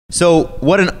So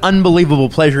what an unbelievable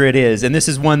pleasure it is, and this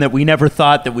is one that we never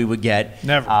thought that we would get.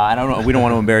 Never. I don't know. We don't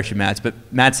want to embarrass you, Matt, but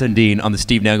Matt Sundin on the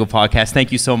Steve Dangle podcast.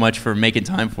 Thank you so much for making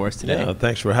time for us today. Yeah,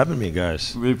 thanks for having me,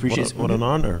 guys. Really appreciate it. What an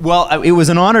honor. Well, it was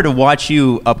an honor to watch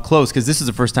you up close because this is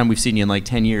the first time we've seen you in like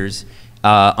 10 years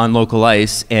on local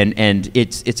ice, and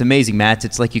it's amazing, Matt.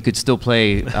 It's like you could still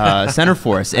play center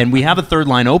for us, and we have a third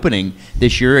line opening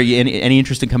this year. Are you any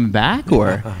interest in coming back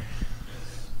or?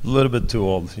 A little bit too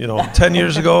old. 10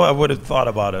 years ago, I would have thought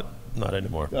about it. Not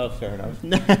anymore. Oh, fair enough.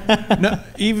 No,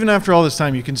 even after all this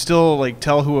time, you can still like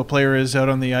tell who a player is out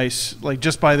on the ice, like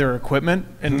just by their equipment,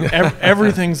 and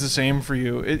everything's the same for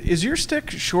you. Is your stick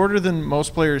shorter than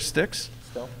most players' sticks?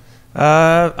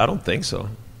 I don't think so.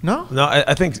 No? No,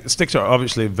 I think sticks are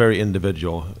obviously very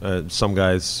individual. Some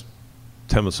guys,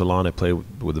 Timo Solana, play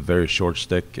with a very short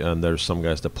stick, and there's some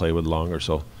guys that play with longer.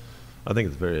 So I think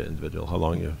it's very individual how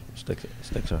long your sticks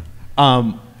are.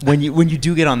 When you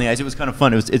do get on the ice, it was kind of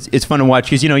fun. It's fun to watch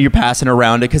because you're passing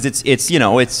around it because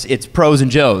it's pros and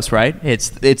Joes, right? It's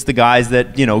the guys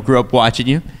that grew up watching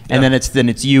you, and then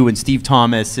it's you and Steve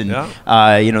Thomas and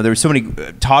there were so many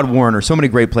Todd Warner, so many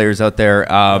great players out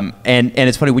there. And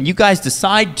it's funny when you guys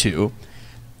decide to.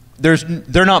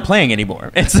 They're not playing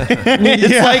anymore. It's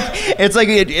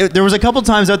like there was a couple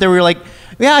times out there where you're like,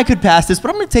 yeah, I could pass this, but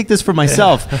I'm going to take this for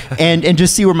myself and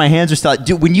just see where my hands are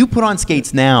still. When you put on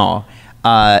skates now,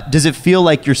 does it feel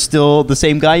like you're still the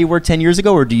same guy you were 10 years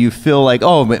ago, or do you feel like,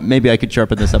 oh, maybe I could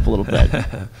sharpen this up a little bit?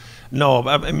 No,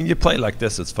 I mean, you play like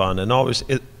this, it's fun, and always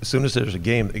as soon as there's a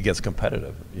game, it gets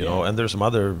competitive, know. And there's some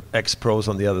other ex-pros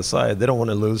on the other side; they don't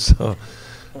want to lose.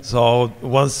 So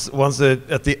once always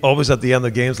at the end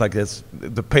of games like this,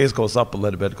 the pace goes up a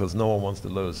little bit because no one wants to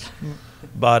lose.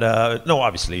 But no,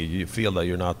 obviously you feel that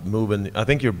you're not moving. I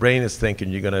think your brain is thinking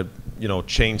you're gonna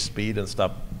change speed and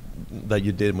stuff that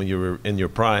you did when you were in your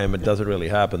prime. It doesn't really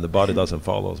happen. The body doesn't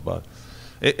follow. But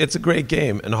it's a great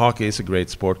game, and hockey is a great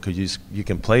sport because you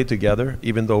can play together,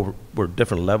 even though we're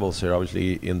different levels here.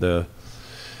 Obviously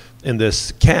in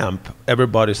this camp,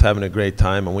 everybody's having a great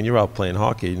time, and when you're out playing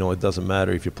hockey, it doesn't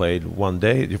matter if you played one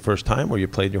day, your first time, or you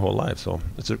played your whole life. So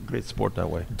it's a great sport that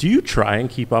way. Do you try and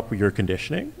keep up with your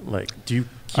conditioning? Like, do you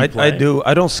keep I do.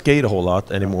 I don't skate a whole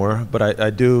lot anymore, but I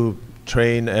do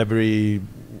train every,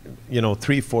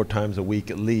 3-4 times a week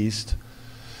at least,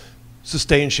 to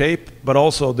stay in shape, but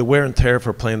also the wear and tear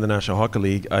for playing the National Hockey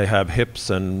League. I have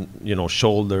hips and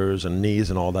shoulders and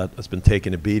knees and all that that's been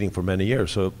taking a beating for many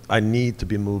years. So I need to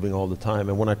be moving all the time.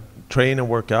 And when I train and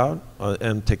work out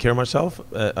and take care of myself,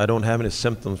 I don't have any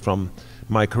symptoms from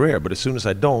my career. But as soon as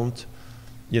I don't,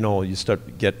 you start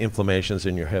to get inflammations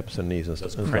in your hips and knees and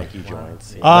stuff. Cranky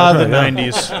joints. The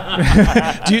 90s.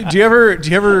 do you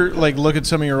ever like look at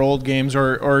some of your old games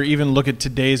or even look at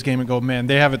today's game and go, man,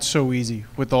 they have it so easy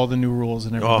with all the new rules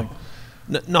and everything?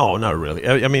 No, not really.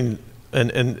 I mean,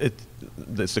 and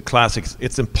it's the classics.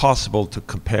 It's impossible to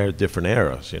compare different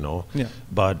eras, Yeah.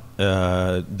 But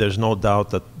there's no doubt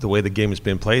that the way the game is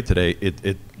being played today,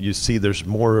 you see there's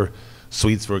more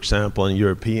Swedes, for example, and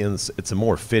Europeans, it's a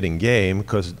more fitting game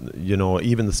because,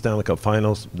 even the Stanley Cup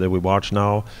finals that we watch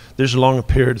now, there's long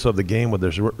periods of the game where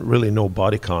there's really no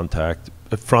body contact.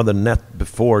 In front of the net,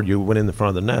 before you went in the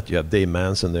front of the net, you have Dave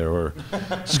Manson there or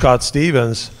Scott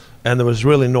Stevens, and there was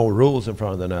really no rules in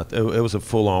front of the net. It was a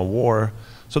full-on war.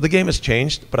 So the game has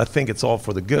changed, but I think it's all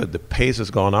for the good. The pace has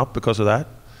gone up because of that.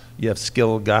 You have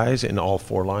skilled guys in all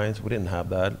 4 lines. We didn't have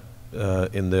that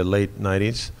in the late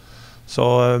 90s.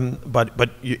 So, but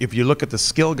if you look at the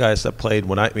skill guys that played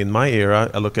in my era,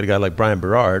 I look at a guy like Brian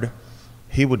Berard.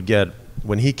 He would get,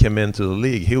 when he came into the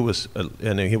league, he was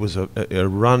a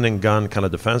run and gun kind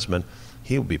of defenseman.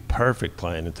 He would be perfect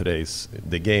playing in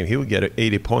the game. He would get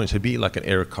 80 points. He'd be like an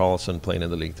Erik Karlsson playing in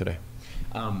the league today.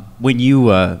 When you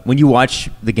watch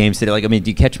the games today,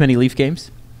 do you catch many Leaf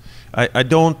games? I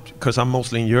don't, because I'm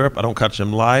mostly in Europe. I don't catch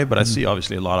them live, but I see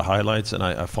obviously a lot of highlights, and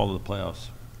I follow the playoffs.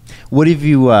 What have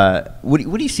you? What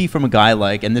do you see from a guy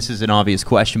like? And this is an obvious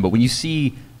question, but when you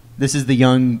see this is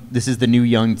the new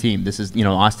young team. This is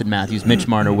Austin Matthews, Mitch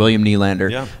Marner, William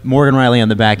Nylander, Morgan Riley on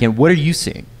the back end. What are you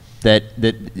seeing that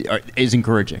is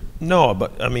encouraging? No,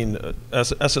 but I mean,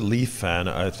 as a Leaf fan,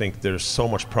 I think there's so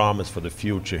much promise for the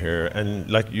future here. And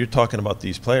like you're talking about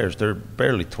these players, they're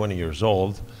barely 20 years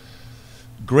old.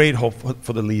 Great hope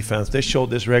for the Leaf fans. They showed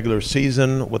this regular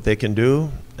season what they can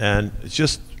do, and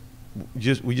it's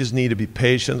we just need to be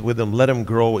patient with them, let them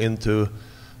grow into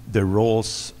their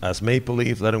roles as Maple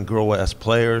Leaf, let them grow as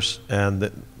players, and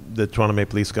the Toronto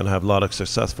Maple Leafs going to have a lot of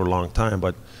success for a long time.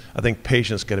 But I think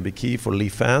patience is going to be key for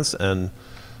Leaf fans and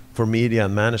for media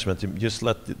and management to just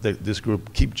let this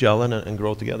group keep gelling and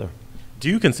grow together. Do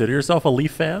you consider yourself a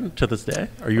Leaf fan to this day?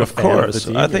 Are you a Of fan of the course.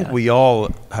 team? I think we all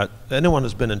had, anyone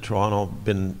who's been in Toronto,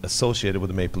 been associated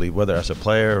with the Maple Leaf, whether as a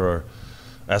player or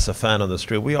as a fan on the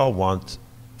street, we all want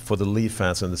for the Leaf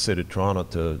fans in the city of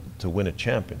Toronto to win a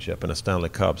championship and a Stanley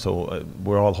Cup. So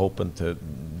we're all hoping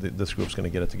this group's going to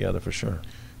get it together for sure.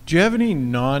 Do you have any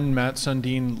non-Matt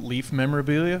Sundin Leaf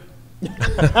memorabilia?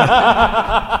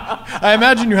 I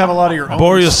imagine you have a lot of your own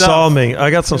Boreas stuff. Salming.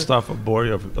 I got some stuff of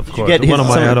Boreas, of course.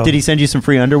 Did he send you some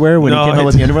free underwear when he came out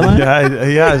with the underwear line?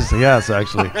 Yeah, yes,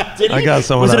 actually. I got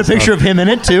some. Was of it a that picture stuff. of him in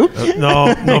it too?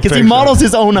 No, Because he models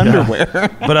his own underwear.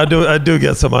 But I do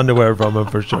get some underwear from him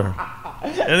for sure.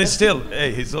 And he's still,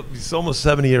 he's almost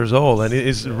 70 years old and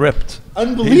he's ripped.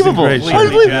 Unbelievable. He's in great shape.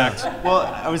 Unbelievable.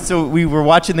 Well, we were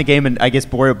watching the game, and I guess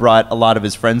Borea brought a lot of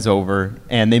his friends over,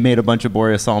 and they made a bunch of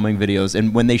Borea Salming videos.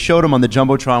 And when they showed him on the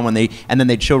Jumbotron, and then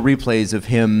they'd show replays of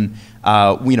him,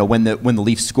 when the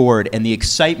Leafs scored, and the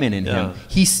excitement in him,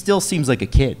 he still seems like a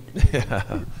kid.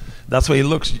 Yeah. That's why he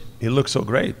looks so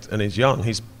great, and he's young.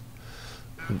 He's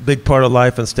a big part of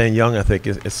life and staying young, I think,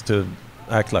 is to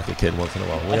act like a kid once in a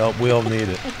while. We all need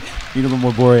it. Need a little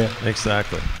more Borea.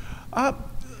 Exactly.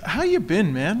 How you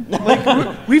been, man?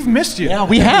 Like we've missed you. Yeah,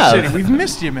 we have. City. We've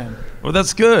missed you, man. Well,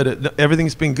 that's good.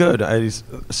 Everything's been good.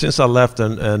 Since I left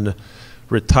and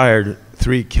retired,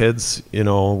 3 kids.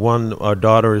 Our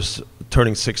daughter is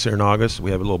turning 6 here in August.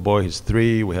 We have a little boy. He's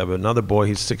 3. We have another boy.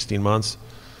 He's 16 months.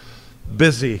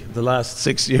 Busy the last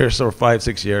 6 years or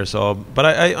 5-6 years. So, but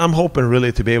I'm hoping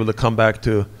really to be able to come back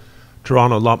to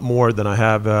Toronto a lot more than I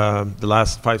have the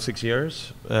last 5-6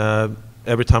 years.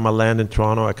 Every time I land in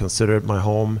Toronto, I consider it my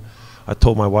home. I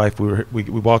told my wife we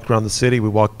walked around the city. We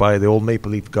walked by the old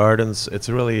Maple Leaf Gardens. It's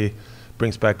really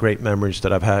brings back great memories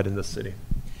that I've had in this city.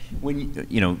 When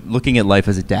looking at life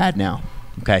as a dad now,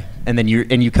 okay, and then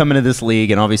you come into this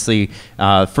league, and obviously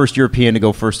first European to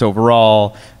go first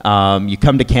overall. You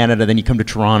come to Canada, then you come to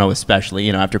Toronto,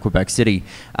 especially after Quebec City.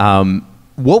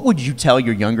 What would you tell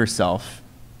your younger self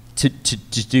to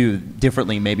do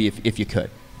differently, maybe if you could?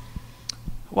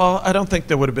 Well, I don't think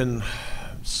there would have been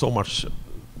so much.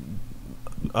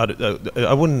 I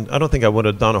don't think I would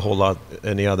have done a whole lot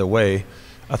any other way.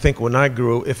 I think when I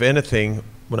grew, if anything,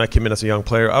 when I came in as a young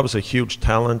player, I was a huge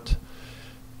talent.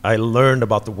 I learned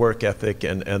about the work ethic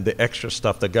and the extra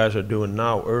stuff that guys are doing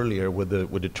now earlier with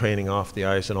the training off the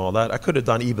ice and all that. I could have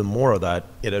done even more of that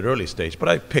at an early stage, but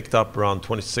I picked up around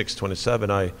 26, 27.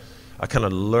 I kind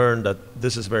of learned that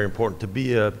this is very important. To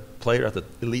be a player at the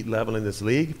elite level in this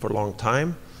league for a long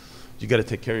time, you got to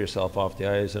take care of yourself off the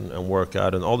ice and work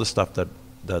out and all the stuff that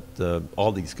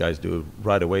all these guys do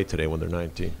right away today when they're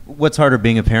 19. What's harder,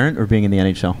 being a parent or being in the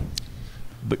NHL?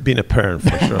 Being a parent,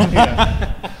 for sure.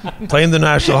 Playing the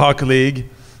National Hockey League,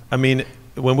 I mean,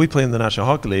 when we play in the National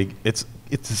Hockey League, it's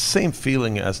the same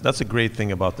feeling as, that's a great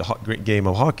thing about the great game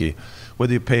of hockey.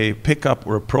 Whether you pick up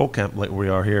or a pro camp like we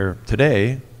are here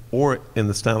today, or in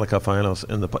the Stanley Cup Finals,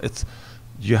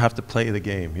 you have to play the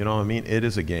game. You know what I mean? It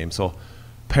is a game. So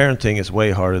parenting is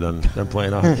way harder than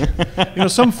playing hockey.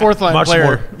 Some fourth line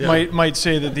player more, might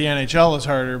say that the NHL is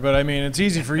harder, but I mean, it's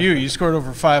easy for you. You scored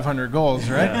over 500 goals,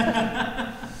 right?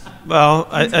 Yeah. Well,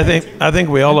 I think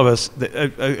we all of us.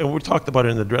 We talked about it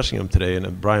in the dressing room today,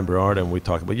 and Brian Berard, and we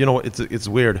talked about. It's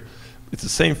weird. It's the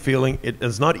same feeling.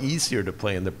 It's not easier to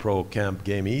play in the pro camp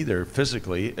game either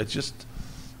physically. It's just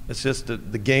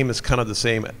the game is kind of the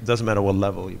same. It doesn't matter what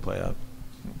level you play at.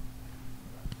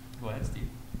 Go ahead, Steve.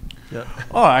 Yeah.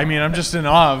 Oh, I mean, I'm just in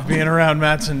awe of being around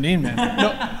Matt Sundin, man.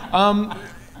 No,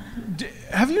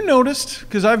 have you noticed,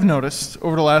 because I've noticed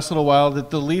over the last little while,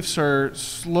 that the Leafs are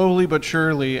slowly but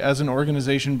surely, as an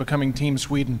organization, becoming Team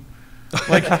Sweden?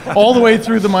 Like, all the way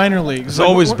through the minor leagues. It's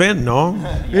always been, no?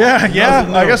 Yeah,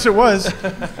 I guess it was.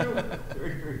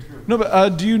 No,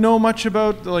 but do you know much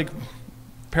about, like,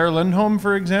 Per Lindholm,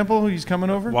 for example? He's coming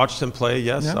over? Watched him play,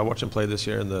 yes. Yeah. I watched him play this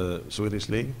year in the Swedish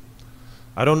League.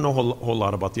 I don't know a whole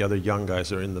lot about the other young guys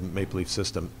that are in the Maple Leaf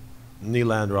system.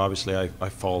 Nylander, obviously, I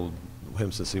followed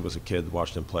him since he was a kid,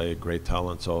 watched him play, great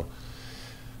talent. So,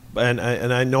 and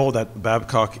I know that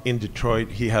Babcock in Detroit,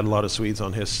 he had a lot of Swedes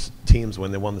on his teams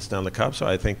when they won the Stanley Cup. So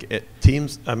I think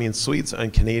Swedes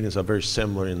and Canadians are very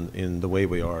similar in the way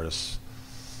we are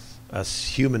as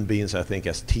human beings. I think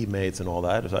as teammates and all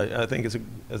that. I think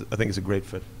it's a great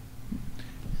fit.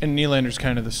 And Nylander's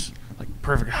kind of this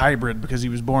perfect hybrid because he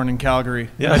was born in Calgary.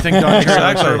 Yeah, I think Don Cherry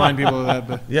likes to exactly. remind people of that.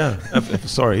 But. Yeah,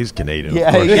 sorry, he's Canadian. Yeah,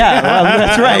 of course. well,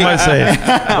 that's right. What am I saying?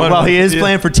 Well, he is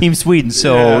playing for Team Sweden,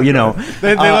 so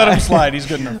they let him slide. He's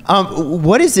good enough.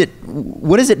 What is it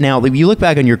now? Like, you look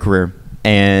back on your career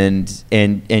and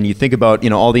you think about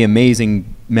all the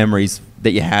amazing memories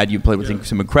that you had. You played with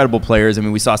some incredible players. I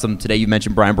mean, we saw some today. You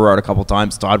mentioned Brian Berard a couple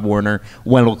times, Todd Warner,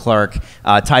 Wendell Clark,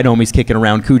 Ty Domi's kicking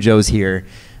around, Cujo's here.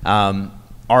 Are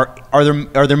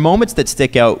there moments that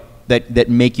stick out that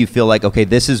make you feel like, okay,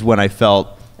 this is when I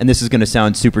felt, and this is going to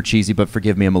sound super cheesy, but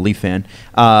forgive me, I'm a Leaf fan,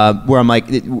 where I'm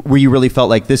like, where you really felt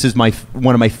like this is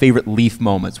one of my favorite Leaf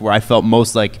moments, where I felt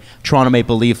most like Toronto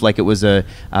Maple Leaf, like it was a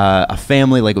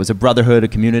family, like it was a brotherhood, a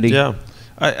community? Yeah.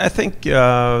 I think, you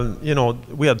know,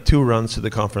 we had 2 runs to the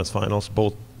conference finals.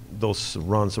 Both those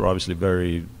runs are obviously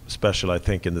very special, I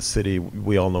think, in the city.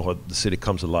 We all know how the city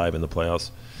comes alive in the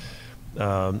playoffs.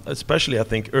 Especially, I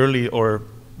think, early or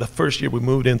the first year we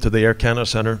moved into the Air Canada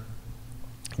Centre,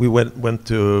 we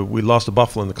we lost to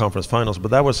Buffalo in the conference finals,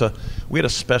 but we had a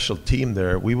special team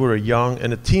there. We were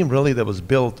a team really that was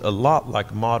built a lot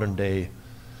like modern day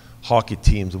hockey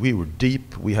teams. We were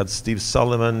deep. We had Steve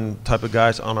Sullivan type of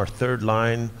guys on our third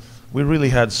line. We really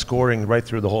had scoring right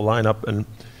through the whole lineup, and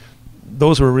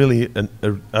those were really,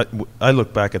 I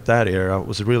look back at that era, it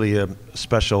was really a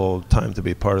special time to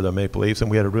be part of the Maple Leafs, and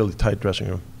we had a really tight dressing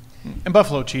room. And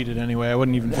Buffalo cheated anyway. I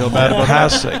wouldn't even feel bad about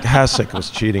that. Hasek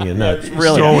was cheating in that.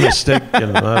 Really? Throwing a stick,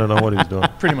 and I don't know what he was doing.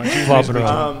 Pretty much. Flopping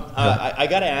around. I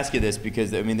got to ask you this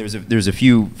because I mean, there's a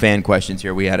few fan questions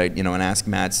here. We had an Ask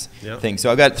Matt's thing,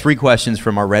 so I got 3 questions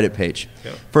from our Reddit page.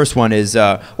 Yeah. First one is,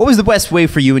 what was the best way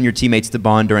for you and your teammates to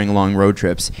bond during long road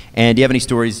trips? And do you have any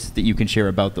stories that you can share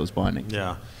about those bonding?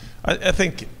 Yeah, I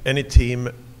think any team,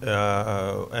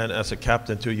 and as a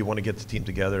captain too, you want to get the team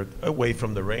together away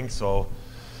from the rink. So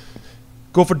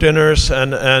go for dinners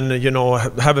and you know,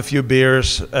 have a few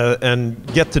beers and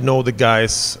get to know the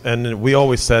guys. And we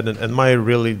always said, and my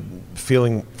really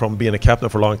feeling from being a captain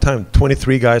for a long time,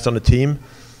 23 guys on the team,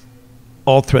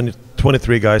 all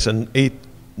 23 guys and 8,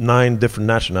 9 different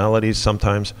nationalities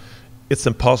sometimes. It's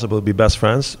impossible to be best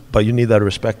friends, but you need that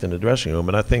respect in the dressing room.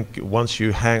 And I think once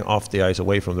you hang off the ice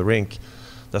away from the rink,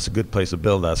 that's a good place to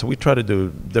build that. So we try to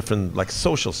do different like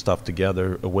social stuff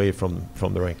together away from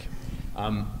the rink.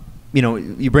 You know,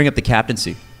 you bring up the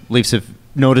captaincy. Leafs have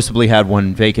noticeably had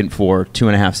one vacant for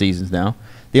 2.5 seasons now.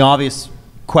 The obvious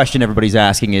question everybody's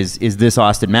asking is this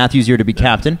Austin Matthews year to be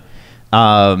captain?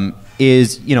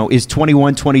 Is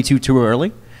 21, 22 too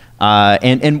early?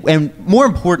 And more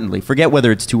importantly, forget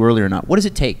whether it's too early or not. What does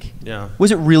it take? Yeah. What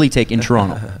does it really take in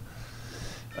Toronto?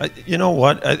 You know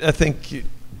what? I think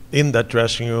in that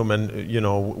dressing room, and you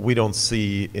know, we don't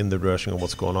see in the dressing room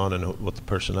what's going on and what the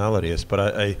personality is,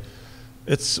 but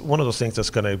it's one of those things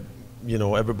that's going to, you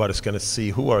know, everybody's going to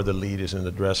see who are the leaders in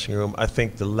the dressing room. I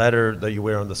think the letter that you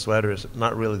wear on the sweater is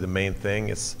not really the main thing.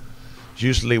 It's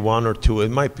usually 1 or 2. It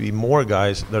might be more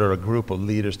guys that are a group of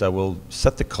leaders that will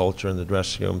set the culture in the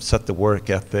dressing room, set the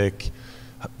work ethic.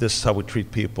 This is how we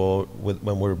treat people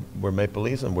when we're Maple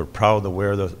Leafs, and we're proud to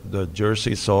wear the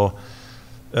jersey. So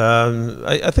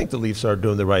I think the Leafs are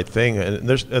doing the right thing, and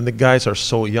the guys are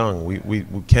so young. We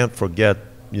can't forget,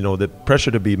 you know, the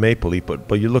pressure to be Maple Leaf,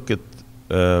 but you look at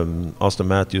Austin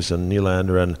Matthews and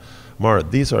Nylander and Mara,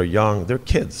 these are young, they're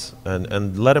kids,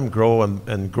 and let them grow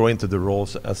and grow into the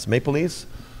roles as Maple Leafs,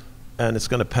 and it's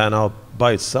going to pan out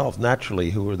by itself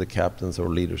naturally who are the captains or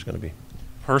leaders going to be.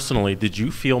 Personally, did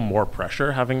you feel more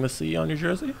pressure having the C on your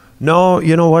jersey? No,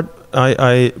 you know what,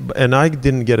 I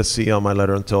didn't get a C on my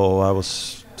letter until I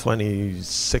was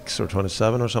 26 or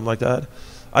 27 or something like that.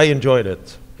 I enjoyed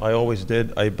it. I always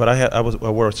did. I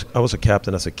was a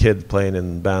captain as a kid, playing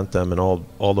in Bantam and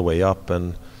all the way up.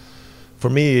 And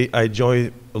for me, I enjoy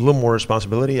a little more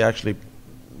responsibility. It actually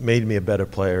made me a better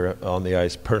player on the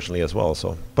ice personally as well.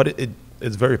 So, but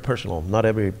it's very personal. Not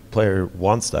every player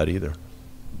wants that either.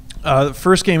 The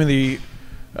first game of the,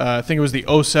 I think it was the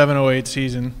 07-08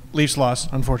 season, Leafs lost,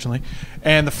 unfortunately,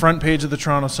 and the front page of the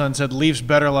Toronto Sun said, "Leafs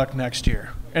better luck next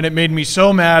year." And it made me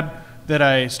so mad that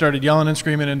I started yelling and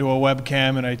screaming into a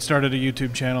webcam, and I started a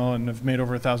YouTube channel and have made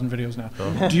over 1,000 videos now.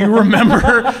 Oh. Do you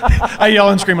remember? I yell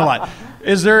and scream a lot.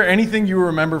 Is there anything you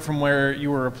remember from where you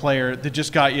were a player that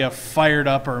just got you fired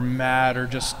up or mad or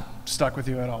just stuck with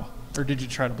you at all? Or did you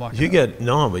try to block it out?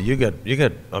 You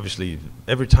get obviously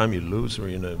every time you lose or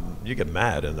you get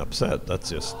mad and upset. That's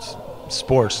just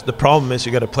sports. The problem is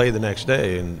you got to play the next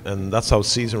day, and that's how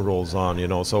season rolls on. You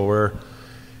know, so we're.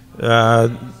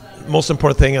 Most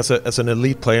important thing as an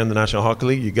elite player in the National Hockey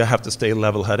League, you have to stay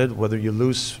level-headed. Whether you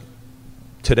lose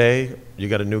today, you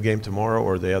got a new game tomorrow,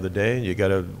 or the other day. You got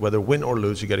to, whether win or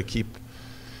lose, you got to keep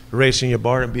raising your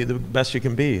bar and be the best you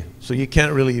can be. So you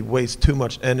can't really waste too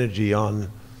much energy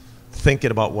on thinking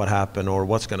about what happened or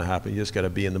what's going to happen. You just got to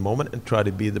be in the moment and try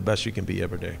to be the best you can be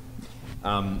every day.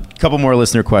 A couple more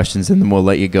listener questions, and then we'll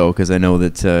let you go because I know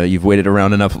that you've waited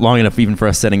around long enough even for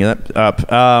us setting it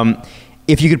up.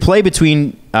 if you could play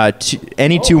between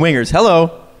any two wingers,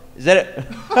 hello, is that it?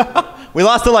 We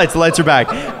lost the lights. The lights are back.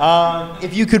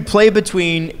 If you could play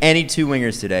between any two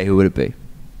wingers today, who would it be?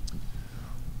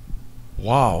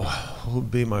 Wow, who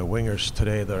would be my wingers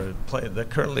today? They're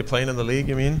currently playing in the league.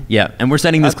 You mean? Yeah, and we're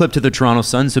sending this clip to the Toronto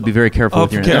Sun, so be very careful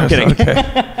with your name. Okay, I'm kidding.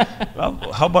 okay.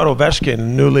 Well, how about Ovechkin,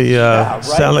 newly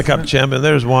Stanley Cup champion?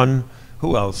 There's one.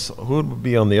 Who else? Who would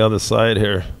be on the other side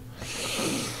here?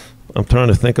 I'm trying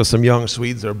to think of some young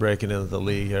Swedes that are breaking into the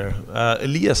league here.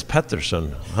 Elias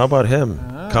Pettersson. How about him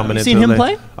coming into the league? Seen him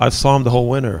play? I saw him the whole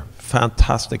winter.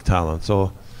 Fantastic talent.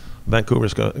 So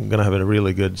Vancouver's going to have a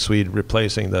really good Swede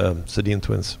replacing the Sundin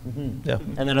twins. Mm-hmm. Yeah.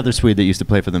 And that other Swede that used to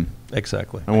play for them.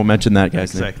 Exactly. I won't mention that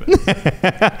guy's name.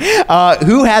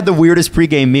 Who had the weirdest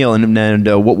pregame meal, and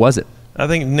what was it? I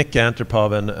think Nick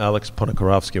Antropov and Alex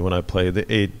Ponikarovsky, when I played, they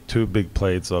ate 2 big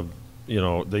plates of,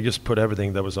 they just put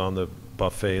everything that was on the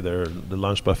buffet there, the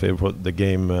lunch buffet for the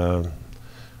game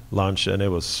lunch, and it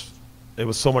was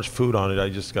so much food on it. I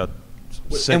just got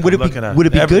sick of looking at it. Would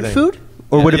it be good food?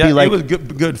 Or would it be like... it was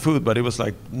good food, but it was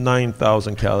like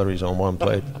 9,000 calories on one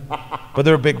plate. But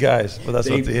they were big guys, but that's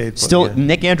what they ate. Still,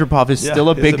 Nick Antropov is still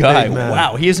a big guy.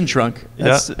 Wow, he isn't shrunk.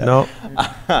 No.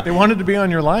 They wanted to be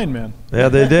on your line, man. Yeah,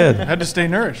 they did. Had to stay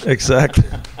nourished. Exactly.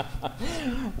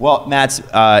 Well, Mats,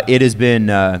 it's been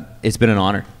an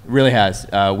honor. It really has.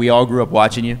 We all grew up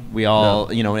watching you. We all,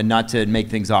 and not to make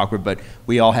things awkward, but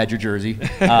we all had your jersey.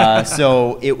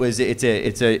 So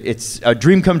it's a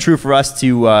dream come true for us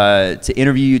to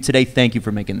interview you today. Thank you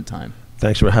for making the time.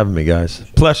 Thanks for having me, guys.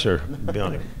 Pleasure. Be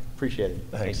on it. Appreciate it.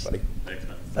 Thanks, buddy.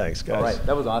 Thanks, guys. All right,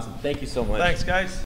 that was awesome. Thank you so much. Thanks, guys.